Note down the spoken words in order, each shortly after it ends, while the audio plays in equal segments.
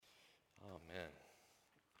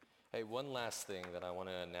Hey, one last thing that I want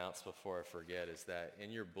to announce before I forget is that in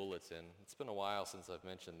your bulletin, it's been a while since I've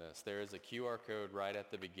mentioned this, there is a QR code right at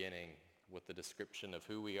the beginning with the description of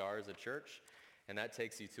who we are as a church, and that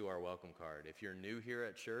takes you to our welcome card. If you're new here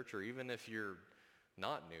at church, or even if you're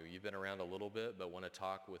not new, you've been around a little bit, but want to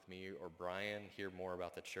talk with me or Brian, hear more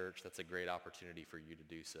about the church, that's a great opportunity for you to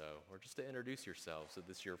do so, or just to introduce yourself. So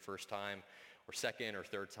this is your first time or second or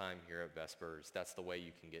third time here at Vespers. That's the way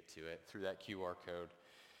you can get to it, through that QR code.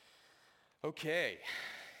 Okay,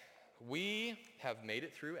 we have made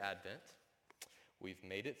it through Advent. We've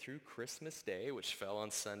made it through Christmas Day, which fell on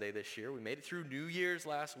Sunday this year. We made it through New Year's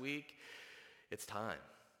last week. It's time.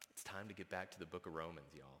 It's time to get back to the book of Romans,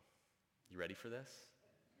 y'all. You ready for this?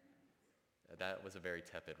 That was a very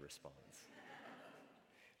tepid response.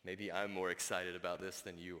 Maybe I'm more excited about this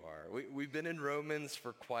than you are. We've been in Romans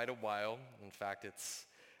for quite a while. In fact,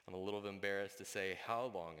 I'm a little embarrassed to say how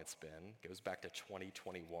long it's been. It goes back to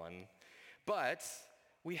 2021. But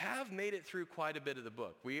we have made it through quite a bit of the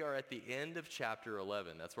book. We are at the end of chapter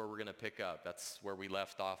 11. That's where we're going to pick up. That's where we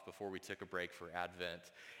left off before we took a break for Advent.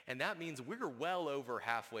 And that means we're well over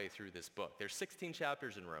halfway through this book. There's 16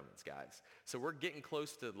 chapters in Romans, guys. So we're getting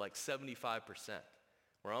close to like 75%.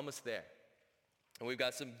 We're almost there. And we've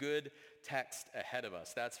got some good text ahead of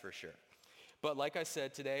us, that's for sure. But like I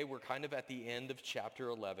said, today we're kind of at the end of chapter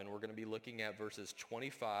 11. We're going to be looking at verses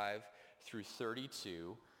 25 through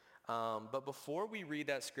 32. But before we read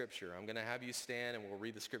that scripture, I'm going to have you stand and we'll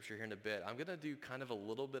read the scripture here in a bit. I'm going to do kind of a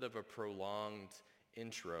little bit of a prolonged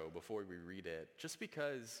intro before we read it, just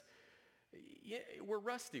because we're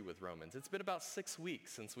rusty with Romans. It's been about 6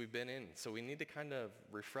 weeks since we've been in, so we need to kind of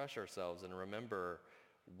refresh ourselves and remember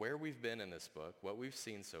where we've been in this book, what we've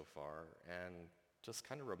seen so far, and just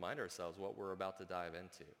kind of remind ourselves what we're about to dive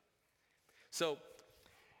into. So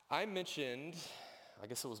I mentioned, I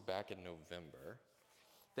guess it was back in November,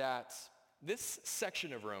 that this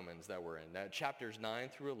section of Romans that we're in, that chapters 9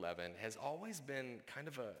 through 11, has always been kind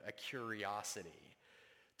of a curiosity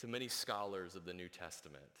to many scholars of the New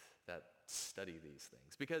Testament that study these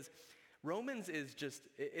things. Because Romans is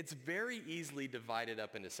it's very easily divided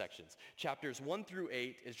up into sections. Chapters 1 through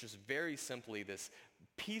 8 is just very simply this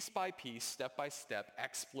piece by piece, step by step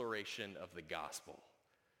exploration of the gospel.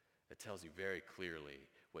 It tells you very clearly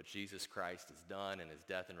what Jesus Christ has done in his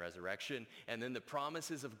death and resurrection, and then the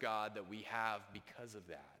promises of God that we have because of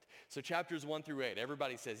that. So chapters 1 through 8,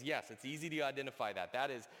 everybody says, yes, it's easy to identify that. That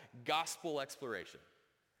is gospel exploration.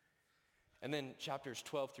 And then chapters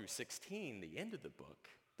 12 through 16, the end of the book,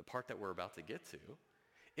 the part that we're about to get to,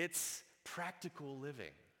 it's practical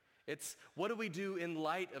living. It's what do we do in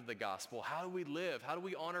light of the gospel? How do we live? How do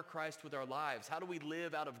we honor Christ with our lives? How do we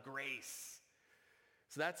live out of grace?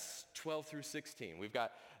 So that's 12 through 16. We've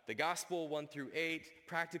got the gospel 1 through 8,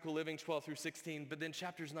 practical living 12 through 16, but then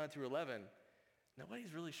chapters 9 through 11,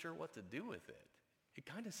 nobody's really sure what to do with it. It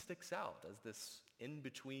kind of sticks out as this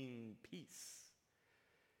in-between piece.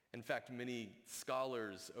 In fact, many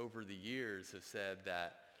scholars over the years have said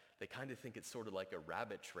that they kind of think it's sort of like a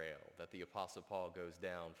rabbit trail that the Apostle Paul goes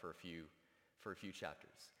down for a few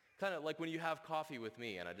chapters. Kind of like when you have coffee with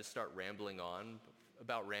me and I just start rambling on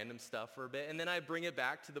about random stuff for a bit, and then I bring it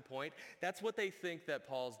back to the point. That's what they think that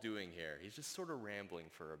Paul's doing here. He's just sort of rambling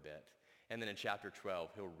for a bit. And then in chapter 12,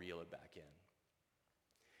 he'll reel it back in.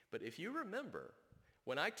 But if you remember,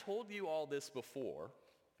 when I told you all this before,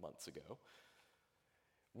 months ago,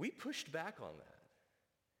 we pushed back on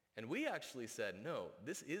that. And we actually said, no,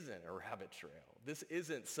 this isn't a rabbit trail. This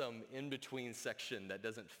isn't some in-between section that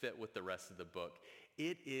doesn't fit with the rest of the book.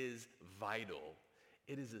 It is vital.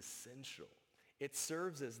 It is essential. It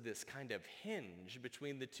serves as this kind of hinge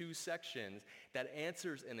between the two sections that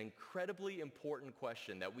answers an incredibly important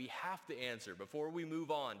question that we have to answer before we move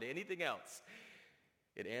on to anything else.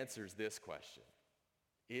 It answers this question: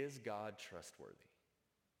 is God trustworthy?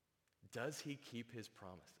 Does he keep his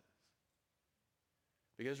promises?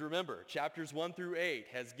 Because remember, chapters 1 through 8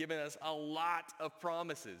 has given us a lot of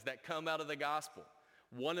promises that come out of the gospel.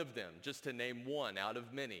 One of them, just to name one out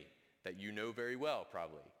of many that you know very well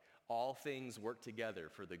probably, all things work together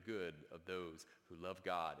for the good of those who love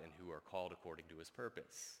God and who are called according to his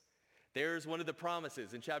purpose. There's one of the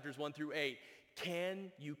promises in chapters 1 through 8.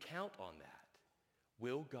 Can you count on that?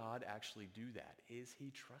 Will God actually do that? Is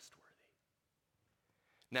he trustworthy?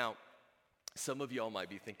 Now, some of y'all might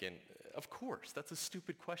be thinking, of course, that's a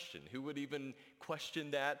stupid question. Who would even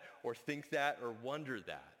question that or think that or wonder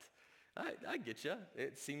that? I get you.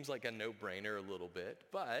 It seems like a no-brainer a little bit,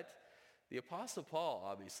 but the Apostle Paul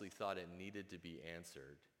obviously thought it needed to be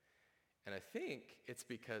answered. And I think it's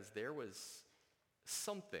because there was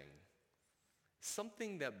something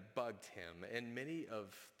something that bugged him and many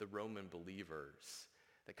of the Roman believers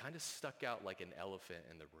that kind of stuck out like an elephant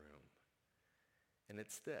in the room. And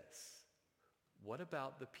it's this: what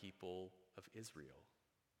about the people of Israel?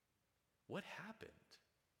 What happened?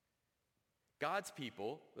 God's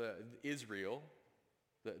people, Israel,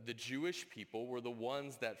 the Jewish people, were the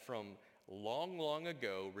ones that from long, long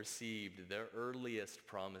ago received the earliest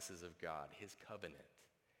promises of God, his covenant.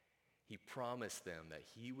 He promised them that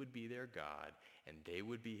he would be their God and they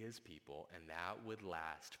would be his people, and that would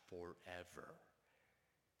last forever.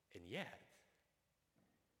 And yet,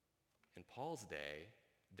 in Paul's day,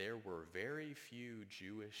 there were very few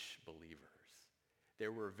Jewish believers.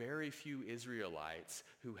 There were very few Israelites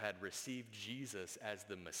who had received Jesus as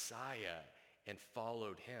the Messiah and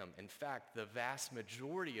followed him. In fact, the vast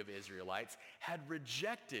majority of Israelites had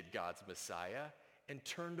rejected God's Messiah and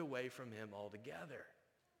turned away from him altogether.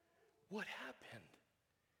 What happened?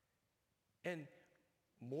 And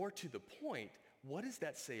more to the point, what does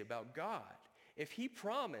that say about God? If he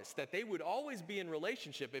promised that they would always be in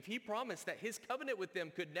relationship, if he promised that his covenant with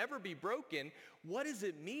them could never be broken, what does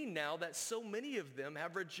it mean now that so many of them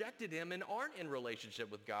have rejected him and aren't in relationship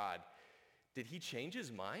with God? Did he change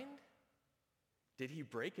his mind? Did he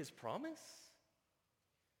break his promise?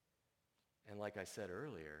 And like I said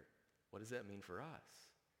earlier, what does that mean for us?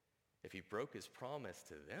 If he broke his promise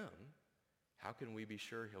to them, how can we be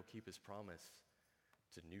sure he'll keep his promise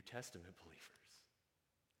to New Testament believers?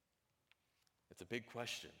 It's a big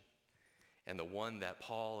question, and the one that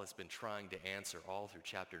Paul has been trying to answer all through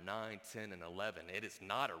chapter 9, 10, and 11. It is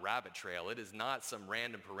not a rabbit trail. It is not some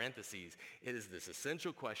random parentheses. It is this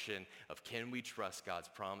essential question of, can we trust God's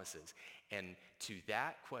promises? And to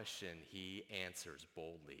that question, he answers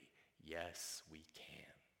boldly, yes, we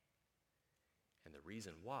can. And the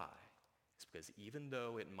reason why is because even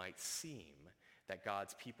though it might seem that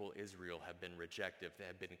God's people Israel have been rejected, they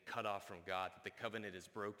have been cut off from God, that the covenant is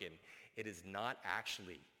broken, it is not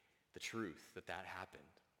actually the truth that happened.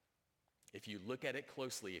 If you look at it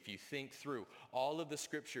closely, if you think through all of the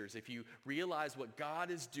scriptures, if you realize what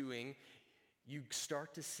God is doing, you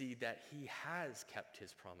start to see that he has kept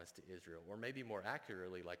his promise to Israel. Or maybe more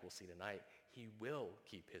accurately, like we'll see tonight, he will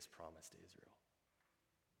keep his promise to Israel.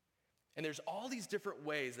 And there's all these different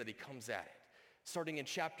ways that he comes at it. Starting in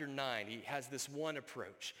chapter 9, he has this one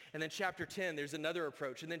approach. And then chapter 10, there's another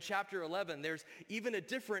approach. And then chapter 11, there's even a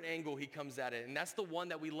different angle he comes at it. And that's the one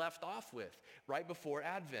that we left off with right before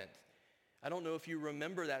Advent. I don't know if you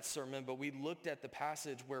remember that sermon, but we looked at the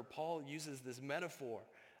passage where Paul uses this metaphor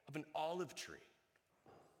of an olive tree.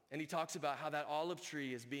 And he talks about how that olive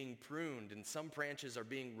tree is being pruned, and some branches are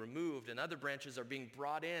being removed, and other branches are being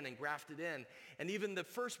brought in and grafted in. And even the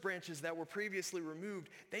first branches that were previously removed,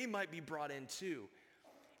 they might be brought in too.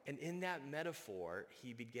 And in that metaphor,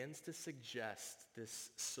 he begins to suggest this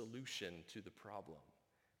solution to the problem.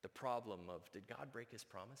 The problem of, did God break his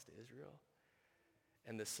promise to Israel?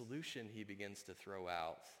 And the solution he begins to throw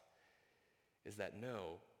out is that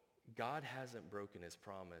no, God hasn't broken his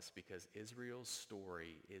promise because Israel's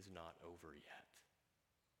story is not over yet.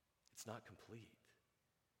 It's not complete.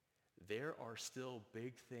 There are still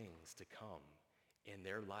big things to come in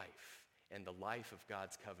their life and the life of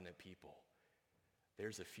God's covenant people.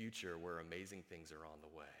 There's a future where amazing things are on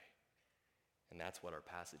the way. And that's what our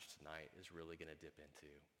passage tonight is really going to dip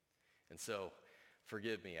into. And so,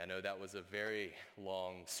 forgive me, I know that was a very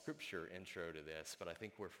long scripture intro to this, but I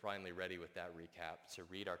think we're finally ready with that recap to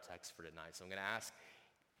read our text for tonight. So I'm going to ask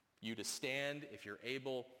you to stand, if you're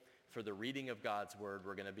able, for the reading of God's word.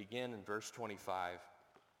 We're going to begin in verse 25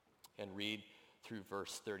 and read through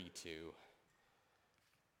verse 32.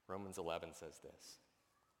 Romans 11 says this: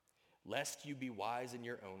 "Lest you be wise in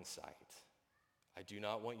your own sight, I do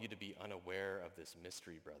not want you to be unaware of this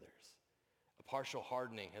mystery, brothers. A partial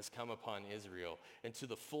hardening has come upon Israel, and to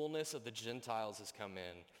the fullness of the Gentiles has come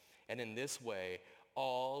in. And in this way,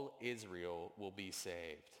 all Israel will be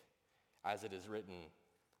saved. As it is written,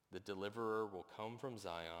 the deliverer will come from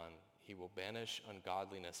Zion. He will banish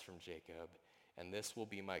ungodliness from Jacob, and this will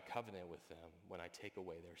be my covenant with them when I take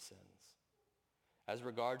away their sins. As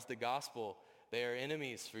regards the gospel, they are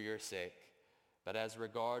enemies for your sake. But as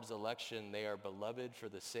regards election, they are beloved for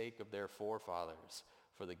the sake of their forefathers.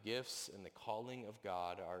 For the gifts and the calling of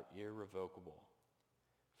God are irrevocable.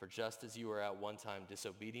 For just as you were at one time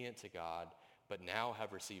disobedient to God, but now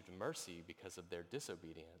have received mercy because of their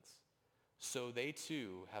disobedience, so they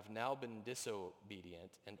too have now been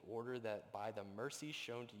disobedient in order that by the mercy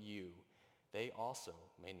shown to you, they also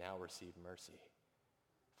may now receive mercy.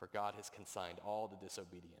 For God has consigned all to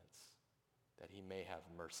disobedience, that he may have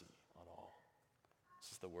mercy on all."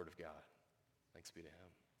 This is the word of God. Thanks be to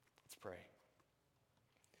him. Let's pray.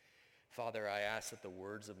 Father, I ask that the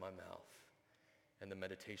words of my mouth and the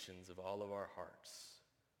meditations of all of our hearts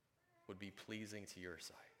would be pleasing to your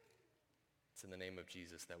sight. It's in the name of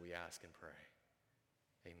Jesus that we ask and pray.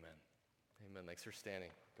 Amen. Amen. Thanks for standing.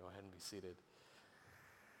 Go ahead and be seated.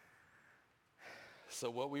 So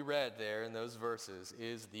what we read there in those verses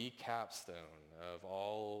is the capstone of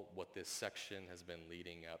all what this section has been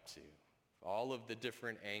leading up to. All of the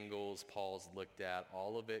different angles Paul's looked at,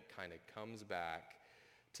 all of it kind of comes back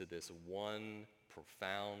to this one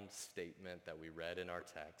profound statement that we read in our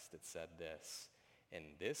text. It said this: in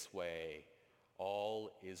this way,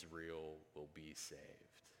 all Israel will be saved.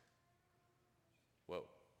 Whoa.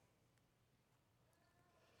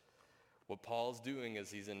 What Paul's doing is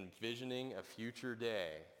he's envisioning a future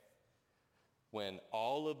day when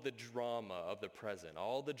all of the drama of the present,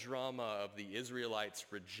 all the drama of the Israelites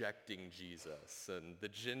rejecting Jesus and the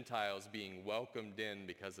Gentiles being welcomed in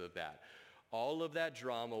because of that, all of that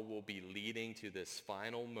drama will be leading to this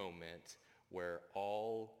final moment where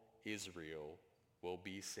all Israel will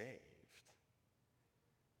be saved.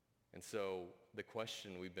 And so the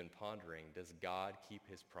question we've been pondering, does God keep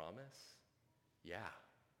his promise? Yeah.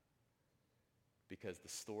 Because the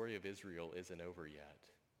story of Israel isn't over yet.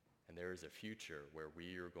 And there is a future where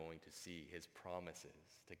we are going to see his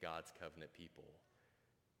promises to God's covenant people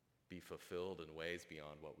be fulfilled in ways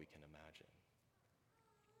beyond what we can imagine.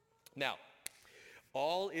 Now,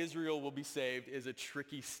 all Israel will be saved is a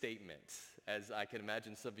tricky statement, as I can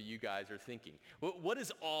imagine some of you guys are thinking. What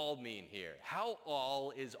does all mean here? How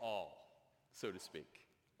all is all, so to speak?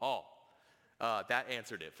 All. That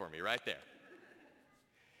answered it for me right there.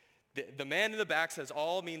 The man in the back says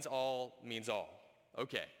all means all means all.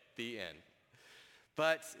 Okay, the end.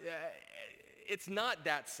 But it's not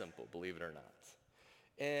that simple, believe it or not.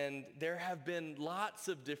 And there have been lots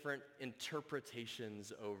of different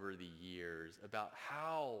interpretations over the years about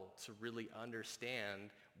how to really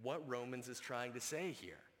understand what Romans is trying to say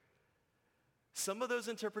here. Some of those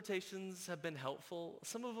interpretations have been helpful,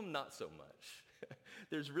 some of them not so much.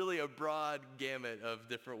 There's really a broad gamut of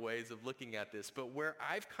different ways of looking at this, but where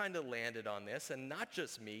I've kind of landed on this, and not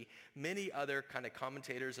just me, many other kind of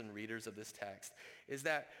commentators and readers of this text, is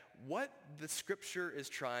that what the scripture is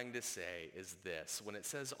trying to say is this: when it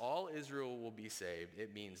says all Israel will be saved,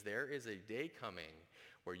 it means there is a day coming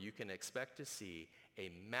where you can expect to see a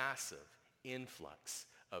massive influx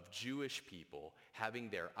of Jewish people having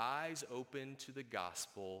their eyes open to the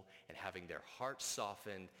gospel and having their hearts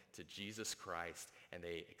softened to Jesus Christ, and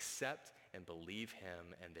they accept and believe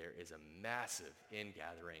him, and there is a massive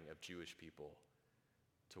ingathering of Jewish people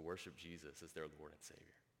to worship Jesus as their Lord and Savior.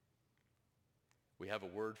 We have a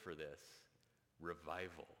word for this: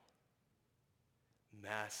 revival.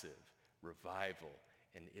 Massive revival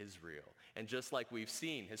in Israel. And just like we've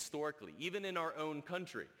seen historically, even in our own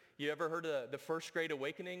country, you ever heard of the First Great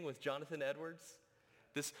Awakening with Jonathan Edwards?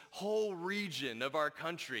 This whole region of our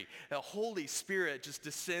country, the Holy Spirit just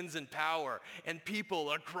descends in power, and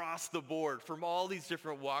people across the board from all these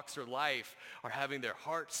different walks of life are having their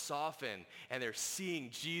hearts softened, and they're seeing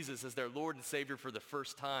Jesus as their Lord and Savior for the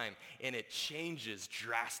first time, and it changes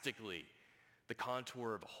drastically the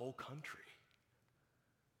contour of a whole country.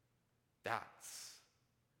 That's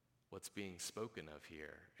what's being spoken of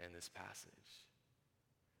here in this passage.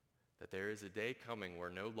 That there is a day coming where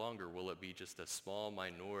no longer will it be just a small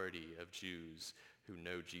minority of Jews who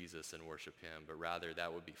know Jesus and worship him, but rather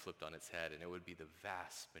that would be flipped on its head, and it would be the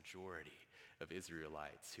vast majority of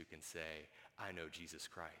Israelites who can say, I know Jesus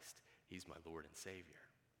Christ. He's my Lord and Savior.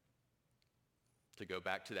 To go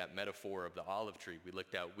back to that metaphor of the olive tree we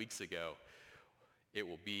looked at weeks ago, it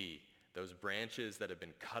will be those branches that have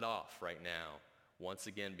been cut off right now, once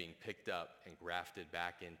again being picked up and grafted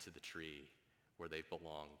back into the tree where they've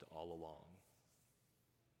belonged all along.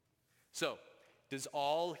 So, does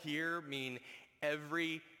all here mean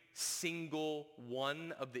every single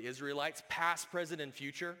one of the Israelites, past, present, and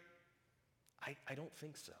future? I don't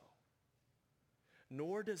think so.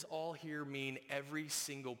 Nor does all here mean every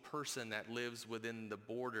single person that lives within the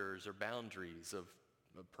borders or boundaries of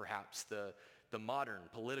perhaps the modern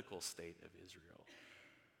political state of Israel.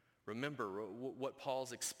 Remember, what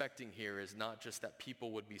Paul's expecting here is not just that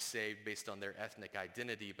people would be saved based on their ethnic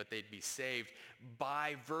identity, but they'd be saved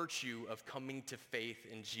by virtue of coming to faith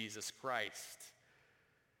in Jesus Christ.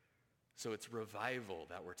 So it's revival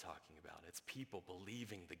that we're talking about. It's people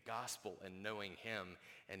believing the gospel and knowing him,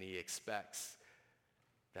 and he expects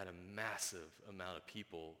that a massive amount of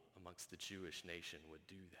people amongst the Jewish nation would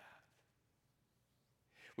do that.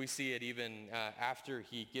 We see it even after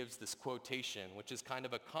he gives this quotation, which is kind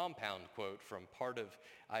of a compound quote from part of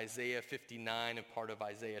Isaiah 59 and part of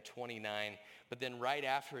Isaiah 29. But then right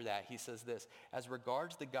after that, he says this, as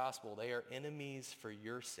regards the gospel, they are enemies for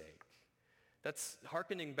your sake. That's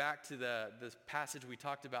hearkening back to this passage we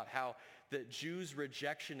talked about, how the Jews'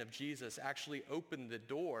 rejection of Jesus actually opened the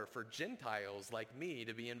door for Gentiles like me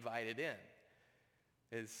to be invited in.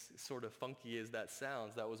 As sort of funky as that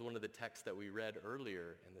sounds, that was one of the texts that we read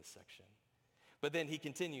earlier in this section. But then he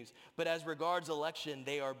continues, but as regards election,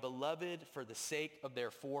 they are beloved for the sake of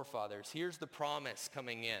their forefathers. Here's the promise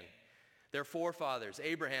coming in. Their forefathers,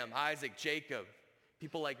 Abraham, Isaac, Jacob,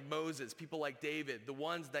 people like Moses, people like David, the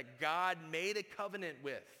ones that God made a covenant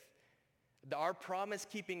with. Our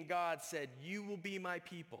promise-keeping God said, you will be my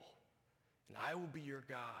people, and I will be your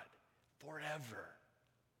God forever.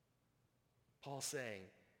 Paul's saying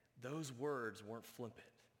those words weren't flippant.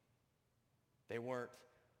 They weren't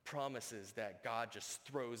promises that God just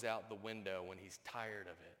throws out the window when he's tired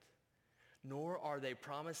of it. Nor are they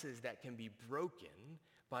promises that can be broken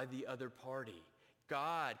by the other party.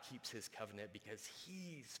 God keeps his covenant because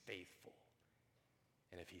he's faithful.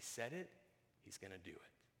 And if he said it, he's going to do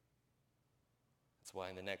it. That's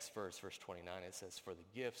why in the next verse, verse 29, it says, for the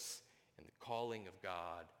gifts and the calling of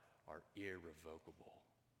God are irrevocable.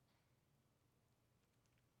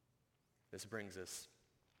 This brings us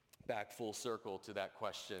back full circle to that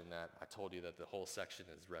question that I told you that the whole section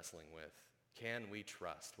is wrestling with. Can we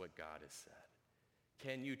trust what God has said?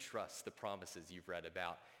 Can you trust the promises you've read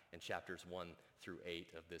about in chapters 1 through 8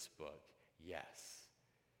 of this book? Yes,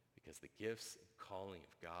 because the gifts and calling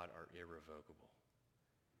of God are irrevocable.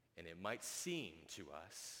 And it might seem to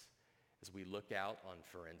us, as we look out on,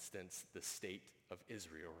 for instance, the state of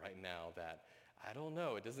Israel right now, that I don't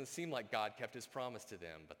know, it doesn't seem like God kept his promise to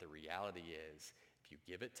them, but the reality is, if you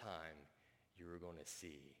give it time, you're going to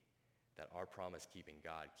see that our promise-keeping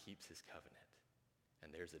God keeps his covenant.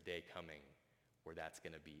 And there's a day coming where that's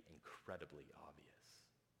going to be incredibly obvious.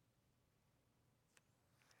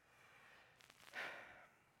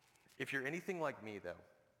 If you're anything like me, though,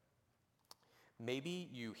 maybe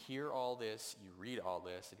you hear all this, you read all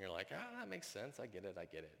this, and you're like, that makes sense, I get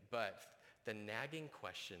it. But the nagging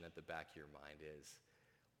question at the back of your mind is,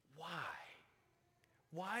 why?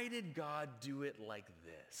 Why did God do it like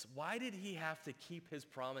this? Why did he have to keep his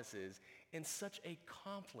promises in such a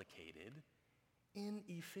complicated,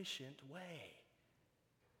 inefficient way?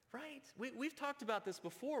 Right? We've talked about this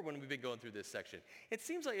before when we've been going through this section. It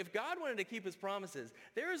seems like if God wanted to keep his promises,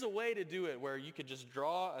 there is a way to do it where you could just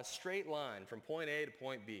draw a straight line from point A to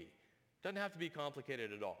point B. Doesn't have to be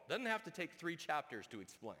complicated at all. Doesn't have to take 3 chapters to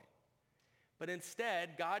explain. But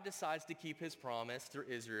instead, God decides to keep his promise to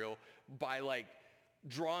Israel by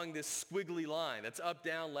drawing this squiggly line that's up,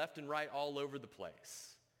 down, left, and right all over the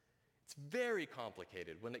place. It's very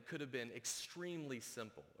complicated when it could have been extremely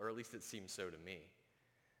simple, or at least it seems so to me.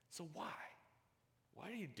 So why? Why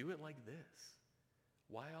do you do it like this?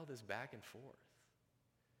 Why all this back and forth?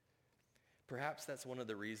 Perhaps that's one of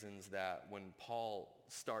the reasons that when Paul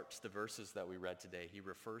starts the verses that we read today, he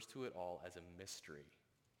refers to it all as a mystery.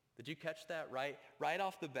 Did you catch that right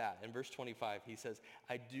off the bat? In verse 25, he says,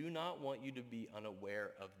 I do not want you to be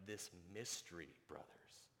unaware of this mystery, brothers.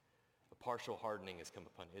 A partial hardening has come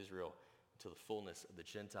upon Israel until the fullness of the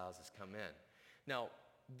Gentiles has come in. Now,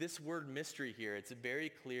 this word mystery here, it's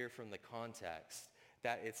very clear from the context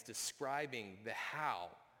that it's describing the how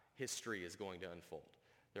history is going to unfold.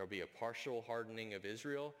 There will be a partial hardening of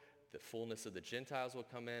Israel, the fullness of the Gentiles will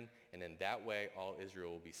come in, and in that way all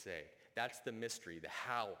Israel will be saved. That's the mystery, the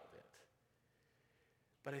how of it.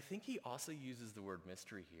 But I think he also uses the word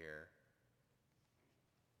mystery here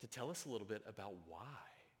to tell us a little bit about why.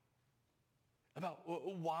 About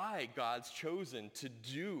why God's chosen to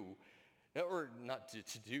do, or not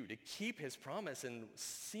to do, to keep his promise in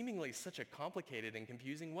seemingly such a complicated and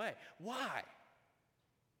confusing way. Why?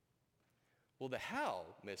 Well, the how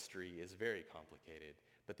mystery is very complicated,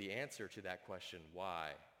 but the answer to that question, why,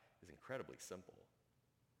 is incredibly simple.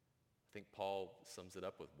 I think Paul sums it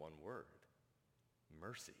up with one word: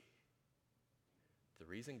 mercy. The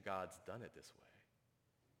reason God's done it this way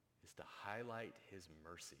is to highlight his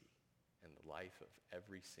mercy in the life of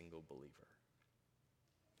every single believer.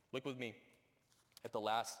 Look with me at the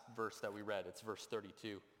last verse that we read. It's verse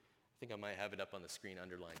 32. I think I might have it up on the screen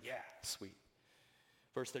underlined. Yeah, sweet.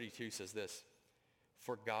 Verse 32 says this: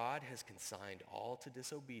 for God has consigned all to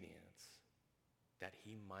disobedience that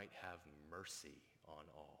he might have mercy on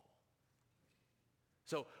all.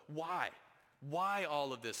 So why? Why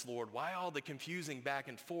all of this, Lord? Why all the confusing back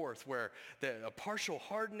and forth where a partial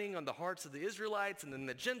hardening on the hearts of the Israelites and then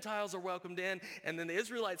the Gentiles are welcomed in and then the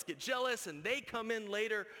Israelites get jealous and they come in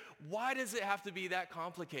later? Why does it have to be that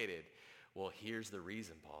complicated? Well, here's the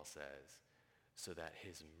reason, Paul says, so that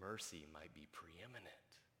his mercy might be preeminent.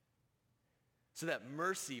 So that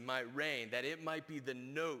mercy might reign, that it might be the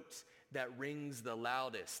note that rings the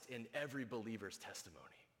loudest in every believer's testimony.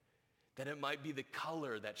 That it might be the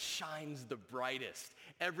color that shines the brightest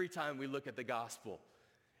every time we look at the gospel.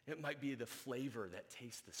 It might be the flavor that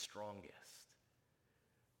tastes the strongest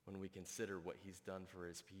when we consider what he's done for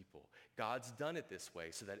his people. God's done it this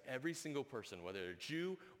way so that every single person, whether they're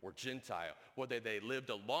Jew or Gentile, whether they lived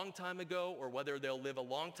a long time ago or whether they'll live a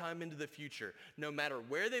long time into the future, no matter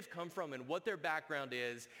where they've come from and what their background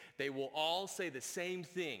is, they will all say the same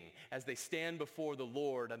thing as they stand before the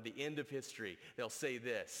Lord at the end of history. They'll say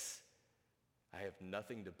this: I have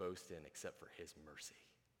nothing to boast in except for his mercy.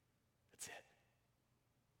 That's it.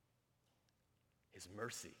 His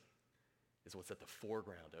mercy is what's at the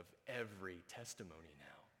foreground of every testimony now.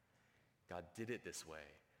 God did it this way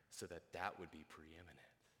so that that would be preeminent.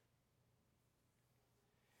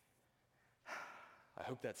 I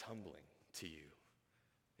hope that's humbling to you.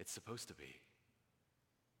 It's supposed to be.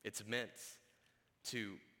 It's meant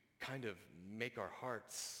to kind of make our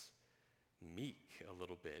hearts meek a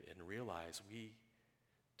little bit and realize we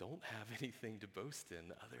don't have anything to boast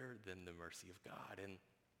in other than the mercy of God. And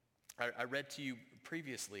I read to you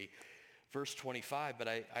previously verse 25, but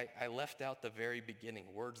I left out the very beginning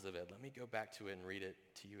words of it. Let me go back to it and read it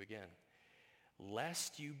to you again.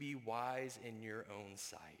 Lest you be wise in your own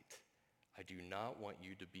sight, I do not want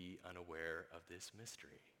you to be unaware of this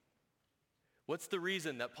mystery. What's the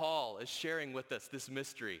reason that Paul is sharing with us this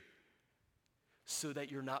mystery? So that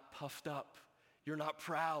you're not puffed up, you're not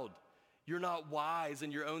proud, you're not wise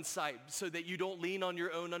in your own sight, so that you don't lean on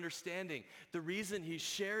your own understanding. The reason he's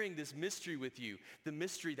sharing this mystery with you, the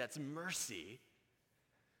mystery that's mercy,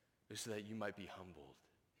 is so that you might be humbled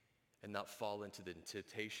and not fall into the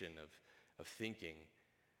temptation of thinking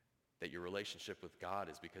that your relationship with God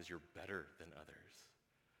is because you're better than others,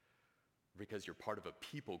 because you're part of a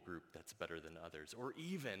people group that's better than others, or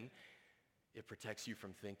even it protects you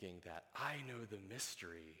from thinking that I know the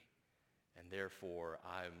mystery and therefore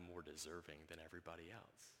I'm more deserving than everybody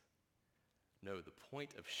else. No, the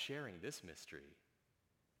point of sharing this mystery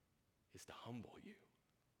is to humble you.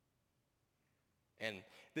 And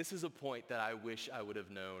this is a point that I wish I would have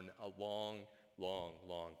known a long, long,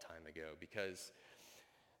 long time ago, because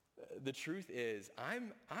the truth is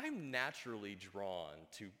I'm naturally drawn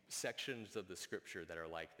to sections of the scripture that are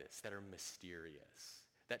like this, that are mysterious,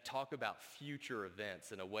 that talk about future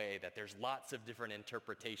events in a way that there's lots of different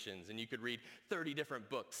interpretations, and you could read 30 different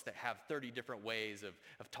books that have 30 different ways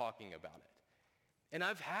of talking about it. And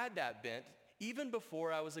I've had that bent even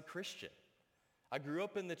before I was a Christian. I grew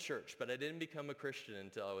up in the church, but I didn't become a Christian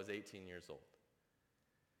until I was 18 years old.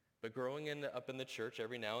 But growing up in the church,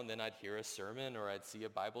 every now and then I'd hear a sermon or I'd see a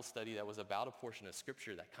Bible study that was about a portion of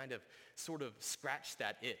scripture that kind of sort of scratched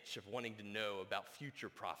that itch of wanting to know about future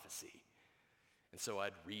prophecy. And so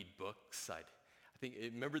I'd read books.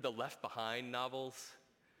 Remember the Left Behind novels?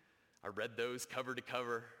 I read those cover to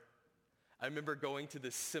cover. I remember going to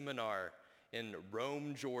this seminar in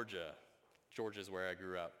Rome, Georgia. Georgia's where I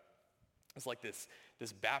grew up. It's like this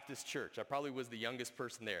Baptist church. I probably was the youngest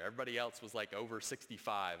person there. Everybody else was like over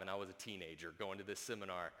 65, and I was a teenager going to this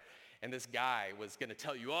seminar. And this guy was going to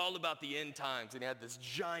tell you all about the end times, and he had this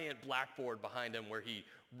giant blackboard behind him where he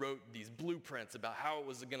wrote these blueprints about how it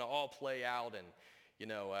was going to all play out. And,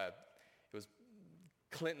 it was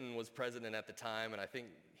Clinton was president at the time, and I think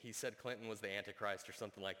he said Clinton was the Antichrist or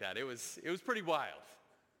something like that. It was pretty wild.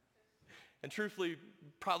 And truthfully,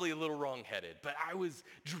 probably a little wrong-headed, but I was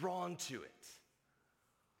drawn to it.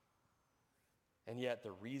 And yet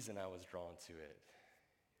the reason I was drawn to it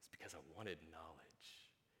is because I wanted knowledge.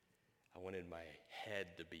 I wanted my head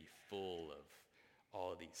to be full of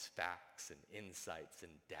all of these facts and insights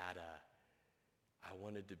and data. I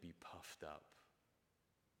wanted to be puffed up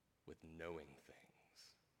with knowing things.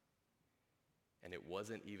 And it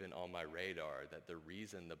wasn't even on my radar that the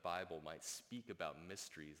reason the Bible might speak about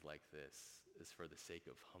mysteries like this is for the sake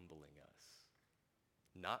of humbling us,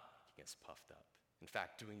 not making us puffed up. In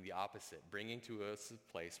fact, doing the opposite, bringing to us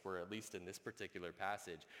a place where, at least in this particular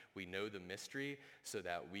passage, we know the mystery so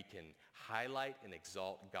that we can highlight and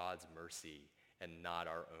exalt God's mercy and not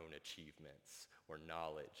our own achievements or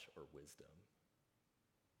knowledge or wisdom.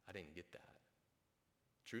 I didn't get that.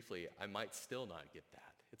 Truthfully, I might still not get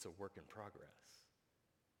that. It's a work in progress.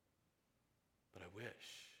 But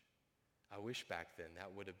I wish back then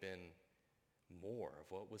that would have been more of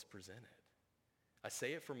what was presented. I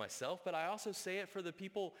say it for myself, but I also say it for the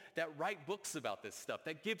people that write books about this stuff,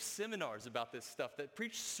 that give seminars about this stuff, that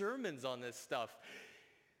preach sermons on this stuff.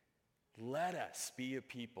 Let us be a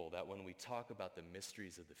people that when we talk about the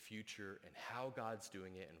mysteries of the future and how God's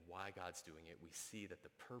doing it and why God's doing it, we see that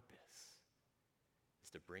the purpose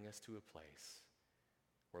is to bring us to a place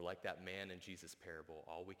where, like that man in Jesus' parable,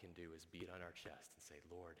 all we can do is beat on our chest and say,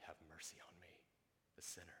 Lord, have mercy on me, the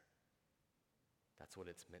sinner. That's what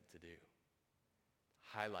it's meant to do.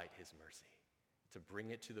 Highlight his mercy, to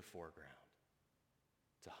bring it to the foreground,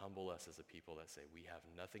 to humble us as a people that say we have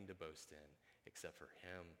nothing to boast in except for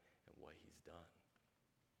him and what he's done.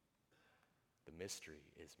 The mystery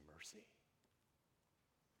is mercy.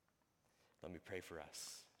 Let me pray for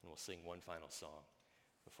us, and we'll sing one final song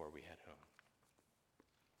before we head home.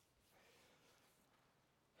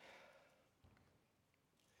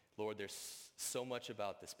 Lord, there's so much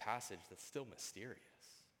about this passage that's still mysterious.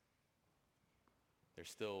 There's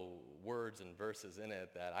still words and verses in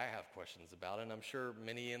it that I have questions about, and I'm sure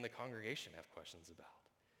many in the congregation have questions about.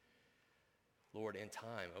 Lord, in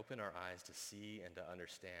time, open our eyes to see and to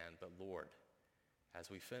understand. But Lord, as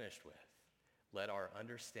we finished with, let our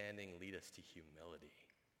understanding lead us to humility.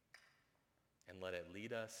 And let it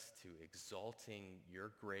lead us to exalting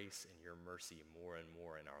your grace and your mercy more and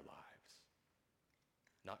more in our lives.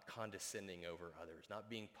 Not condescending over others, not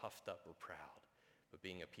being puffed up or proud, but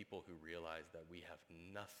being a people who realize that we have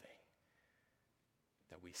nothing,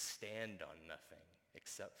 that we stand on nothing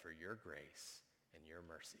except for your grace and your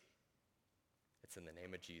mercy. It's in the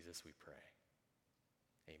name of Jesus we pray.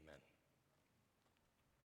 Amen.